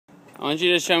I want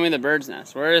you to show me the bird's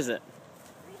nest. Where is it?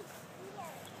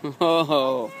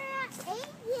 Whoa.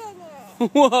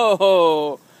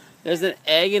 Whoa. There's an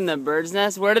egg in the bird's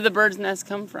nest? Where did the bird's nest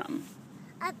come from?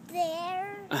 Up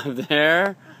there. Up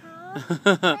there? Uh-huh.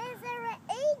 Why is there an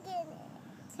egg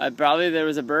in it? Probably there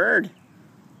was a bird.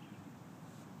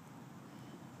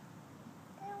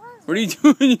 What are you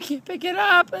doing? You can't pick it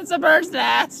up. It's a bird's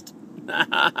nest.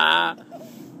 Why is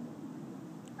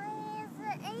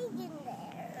the egg in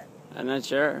there? I'm not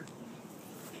sure.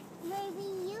 Maybe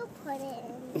you put it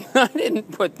in there. I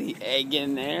didn't put the egg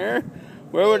in there.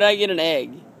 Where would I get an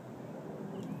egg?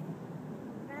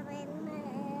 Probably in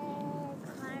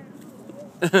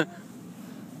the car.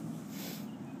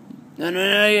 No,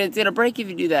 it's gonna break if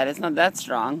you do that. It's not that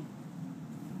strong.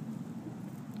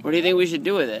 What do you think we should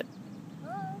do with it?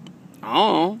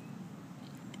 Oh.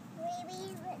 Maybe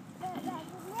put it back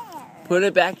in there. Put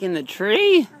it back in the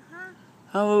tree? Uh-huh.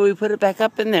 How will we put it back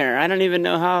up in there? I don't even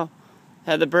know how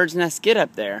the bird's nest get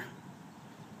up there.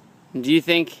 Do you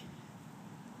think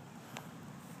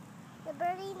The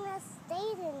birdie nest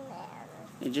stayed in there.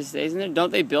 it just stays in there?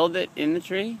 Don't they build it in the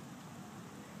tree?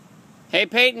 Hey,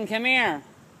 Peyton, come here.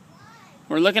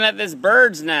 We're looking at this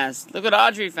bird's nest. Look what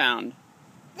Audrey found.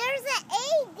 There's an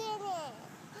egg in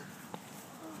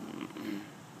it.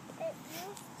 It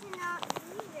used to not be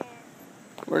there.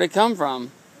 Where'd it come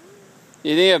from? Do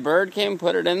you think a bird came and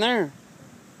put it in there?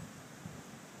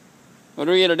 What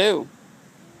are we gonna do?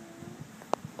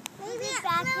 Maybe it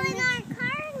flew in our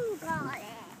car and got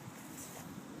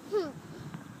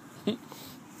it.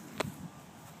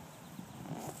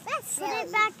 Let's put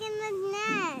it back in the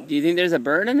net. Do you think there's a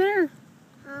bird in there?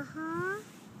 Uh-huh.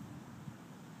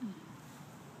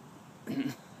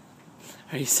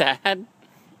 Are you sad?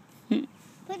 Put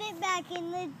it back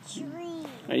in the tree.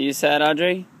 Are you sad,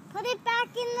 Audrey? Put it back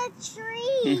in the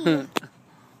tree.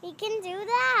 We can do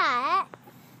that.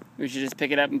 We should just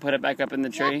pick it up and put it back up in the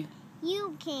tree? Yep,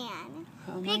 you can.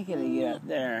 How am I gonna get up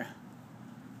there?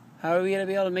 How are we gonna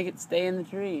be able to make it stay in the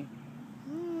tree?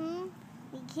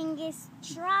 We can just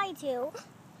try to.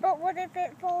 But what if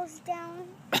it falls down?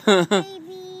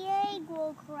 Baby egg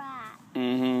will crack.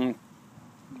 You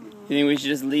think we should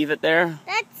just leave it there?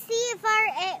 Let's see if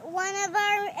one of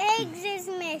our eggs is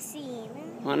missing.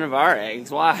 One of our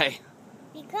eggs? Why?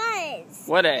 Because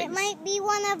What eggs? it might be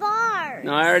one of ours.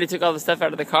 No, I already took all the stuff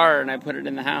out of the car and I put it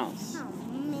in the house. Oh,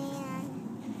 man.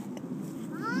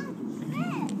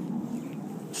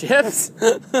 Huh? Chips?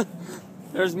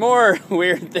 There's more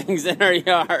weird things in our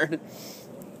yard.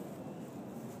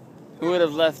 Who would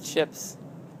have left chips?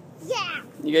 Yeah.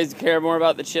 You guys care more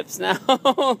about the chips now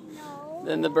No.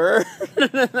 than the bird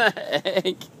and the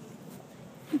egg?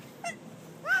 Let's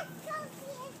go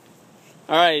see it.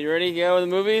 Alright, you ready to go to the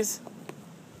movies?